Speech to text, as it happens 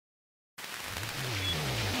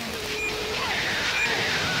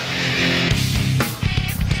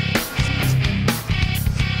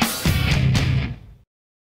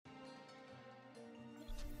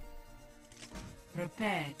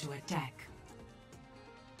to attack.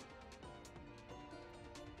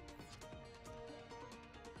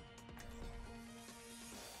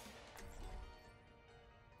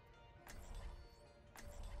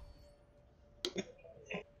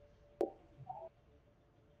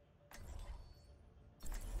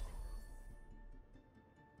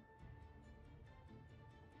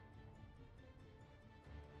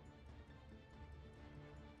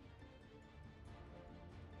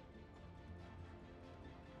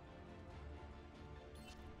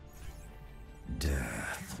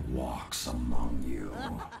 Death walks among you.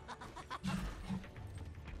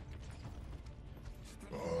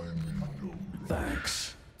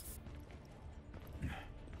 Thanks.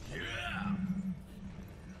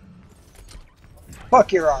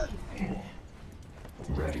 Fuck your art.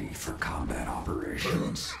 Ready for combat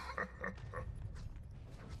operations.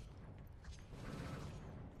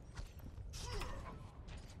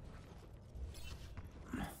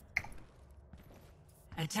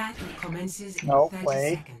 Attack commences in No 30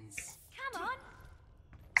 way. seconds. Come on.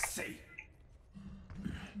 See.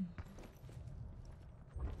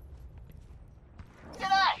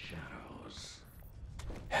 Shadows.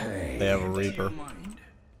 Hey. They have a Reaper.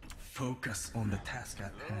 Focus on the task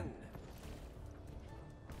at hand.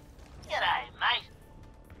 G'day, mate.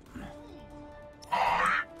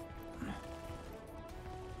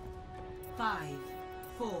 5,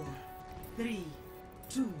 4, 3,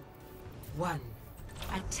 2, 1.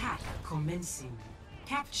 Attack commencing.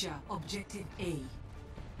 Capture objective A.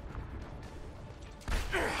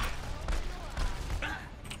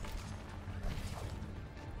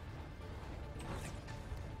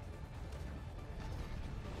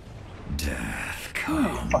 Death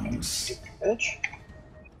Fucking comes. stupid bitch.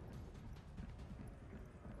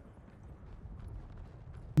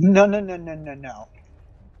 No, no, no, no, no, no.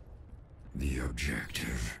 The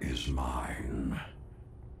objective is mine.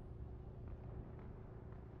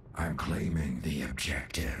 I'm claiming the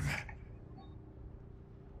objective.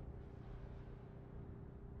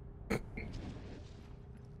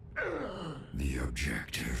 The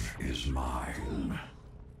objective is mine.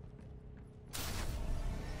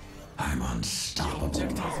 I'm unstoppable.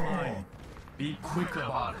 Mine. Be quick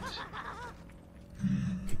about it.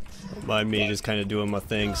 Mind me just kind of doing my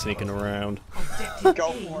thing, sneaking around. Objective Go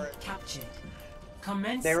A for it. captured.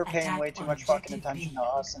 Commence They were paying attack way too on much fucking objective attention B. to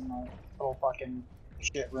us in the little fucking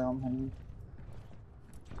shit room, and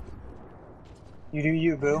you do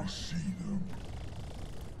you, boo.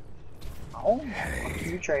 Oh, fuck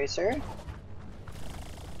you, Tracer.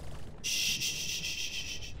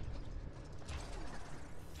 Shh.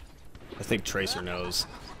 I think Tracer knows.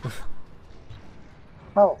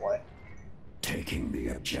 Probably. Taking the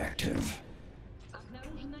objective.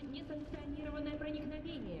 Обнаружено несанкционированное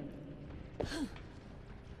проникновение.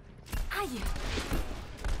 Ай!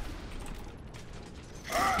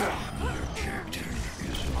 The objective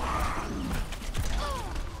is mine.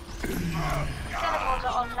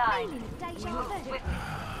 Teleporter online.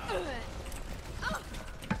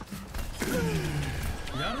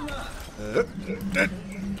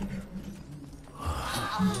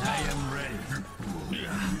 I am ready.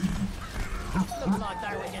 Looks like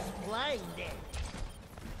they were just playing dead.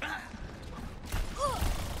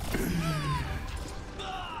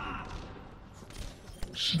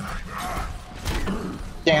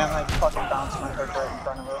 Damn, I fucking bounced my hook right in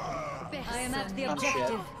front of it. I am at the Oh, shit.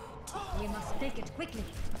 objective. We must take it quickly.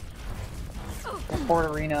 Puerto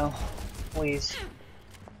Reno, please.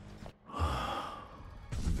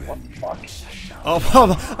 What the fuck?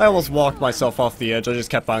 Oh, I almost walked myself off the edge. I just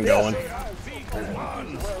kept on going.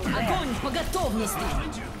 Огонь по готовности.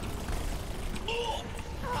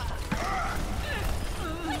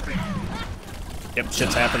 Yep,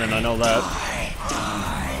 shit's happening. I know that.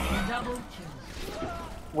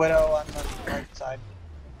 Widow on the right side.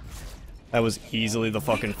 That was easily the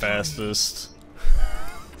fucking fastest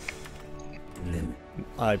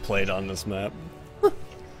I played on this map.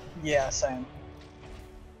 Yeah, same.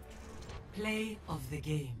 Play of the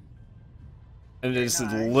game. And this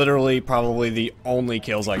is literally probably the only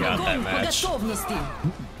kills I got that Огонь по match. готовности.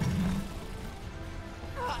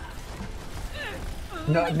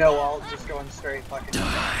 No, I'll just going straight fucking.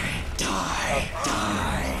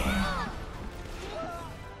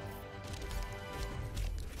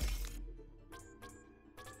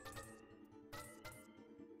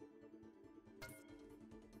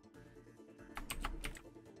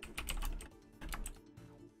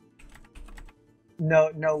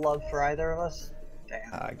 No love for either of us?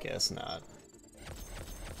 Damn. I guess not.